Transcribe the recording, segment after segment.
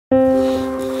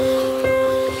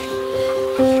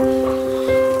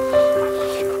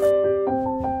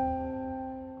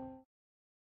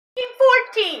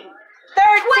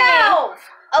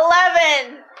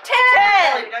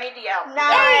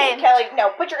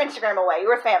Instagram away.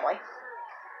 You're with family.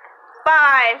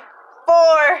 5,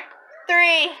 4,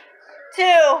 3, 2,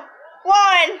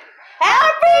 1.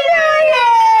 Happy New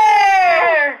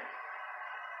Year!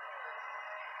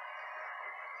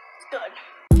 It's good.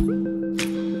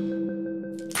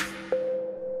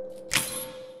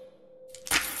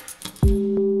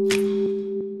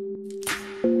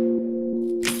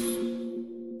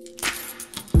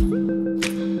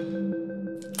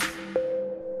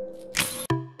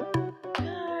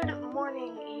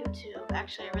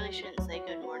 Actually, I really shouldn't say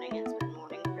good morning. It's been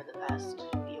morning for the past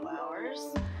few hours.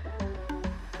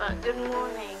 But good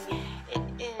morning. It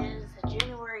is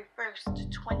January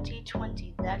 1st,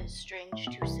 2020. That is strange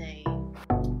to say.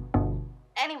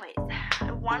 Anyways,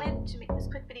 I wanted to make this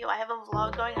quick video. I have a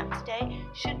vlog going up today.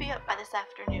 Should be up by this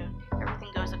afternoon.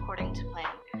 Everything goes according to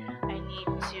plan. I need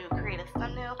to create a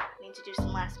thumbnail. I need to do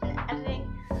some last minute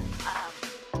editing.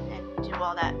 And do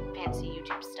all that fancy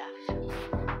YouTube stuff.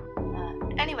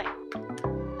 Anyway.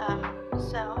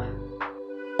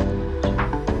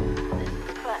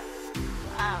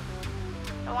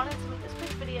 I wanted to make this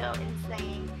quick video in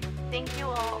saying thank you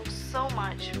all so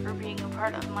much for being a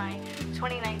part of my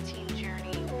 2019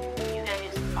 journey. You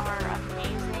guys are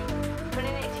amazing.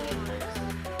 2019 was,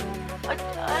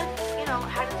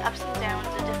 had its ups and downs,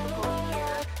 a difficult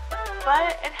year,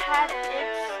 but it had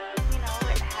its,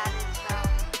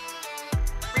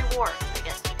 rewards, I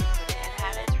guess you could put it. It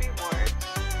had its rewards.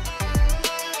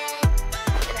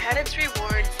 It had its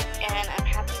rewards, and I'm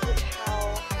happy with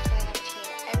how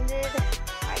 2019 ended.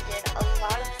 I did a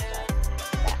lot of stuff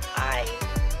that I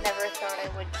never thought I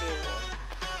would do.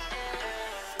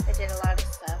 I did a lot of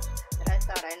stuff that I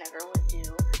thought I never would do,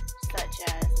 such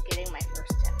as getting my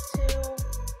first tattoo,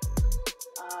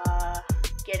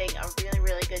 getting a really,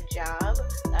 really good job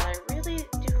that I really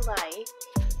do like.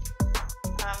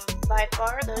 By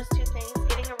far, those two things,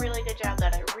 getting a really good job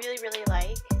that I really, really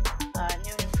like,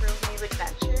 new and improved new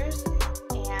adventures,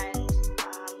 and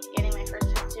getting my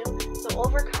first tattoo. So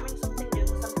overcoming something, doing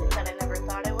something that I never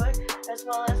thought I would, as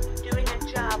well as doing a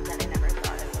job that I never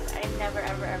thought I would. I never,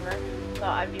 ever, ever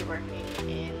thought I'd be working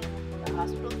in the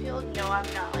hospital field. No, I'm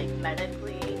not like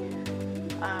medically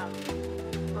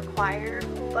required,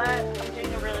 but I'm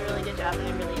doing a really, really good job and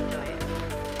I really enjoy it.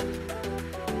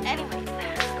 Anyway,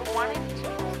 I wanted to make this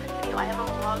quick video. I have a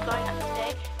vlog going up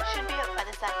today. Should be up by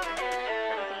this afternoon.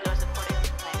 Everything goes according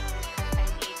to plan. I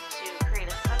need to create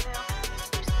a thumbnail, I need to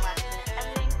do some last minute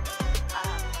editing,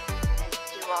 and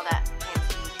do all that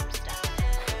fancy YouTube stuff.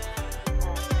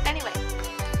 Anyway,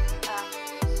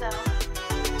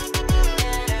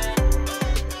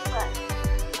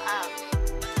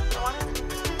 I wanted to make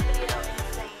this video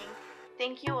and saying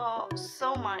thank you all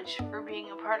so much for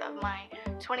being a part of my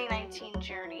 2019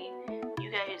 journey.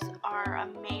 You guys are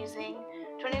amazing.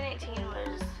 2019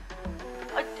 was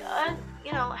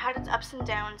had its ups and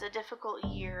downs, a difficult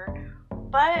year,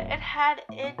 but it had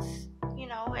its,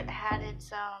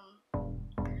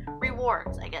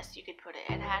 rewards, I guess you could put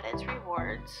it. It had its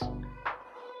rewards.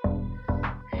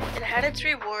 It had its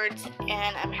rewards,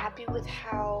 and I'm happy with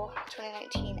how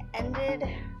 2019 ended.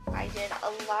 I did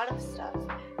a lot of stuff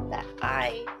that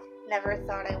I never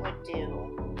thought I would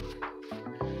do.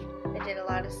 I did a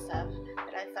lot of stuff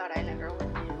that I thought I never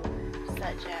would do,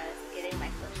 such as getting my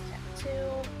first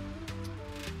tattoo,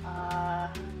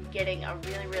 getting a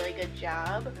really, really good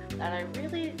job that I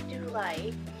really do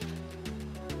like.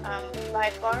 By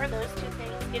far, those two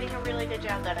things, getting a really good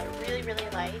job that I really, really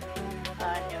like, new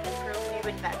and improved new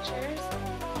adventures,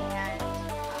 and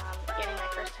getting my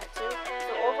first tattoo.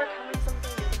 So overcoming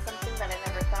something, doing something that I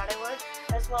never thought I would,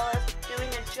 as well as doing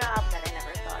a job that I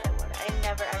never thought I would. I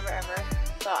never, ever, ever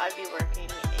thought I'd be working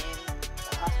in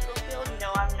the hospital field.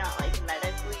 No, I'm not like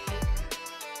medically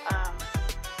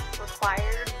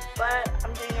required, but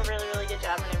I'm doing a really, really good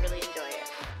job and I really enjoy it.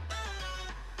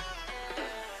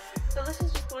 So this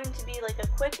is just going to be like a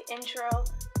quick intro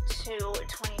to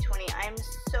 2020. I'm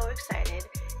so excited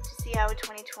to see how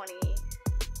 2020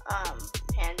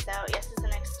 pans out. Yes, it's the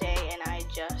next day and I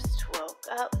just woke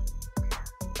up,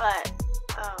 but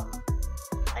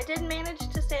I did manage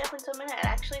to stay up until midnight. I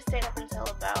actually stayed up until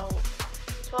about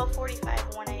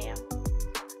 12:45, 1 a.m.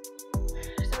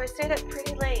 So I stayed up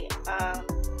pretty late,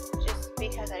 just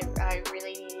because I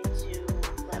really needed to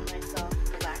let myself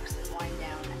relax and wind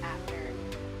down after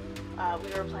we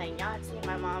were playing Yahtzee.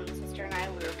 My mom, sister,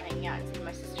 and we were playing Yahtzee.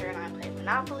 My sister and I played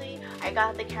Monopoly. I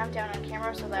got the countdown on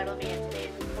camera, so that'll be in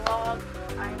today's vlog.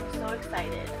 I'm so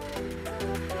excited.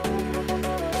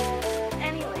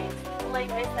 Anyways,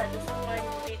 like I said, this is going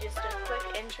to be just a quick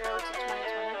intro to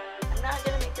 2020. I'm not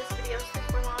going to make this video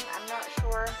super long. I'm not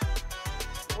sure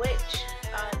which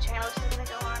channel this is going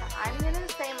to go on. I'm going to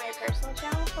say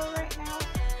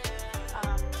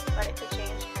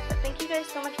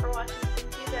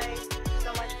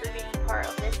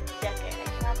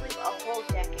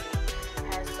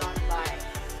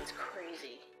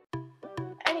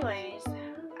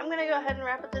go ahead and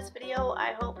wrap up this video.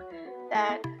 I hope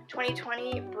that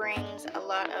 2020 brings a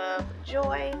lot of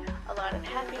joy, a lot of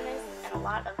happiness, and a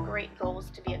lot of great goals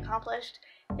to be accomplished.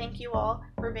 Thank you all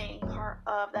for being part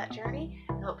of that journey.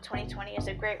 I hope 2020 is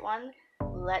a great one.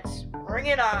 Let's bring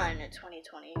it on,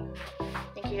 2020.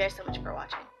 Thank you guys so much for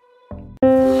watching.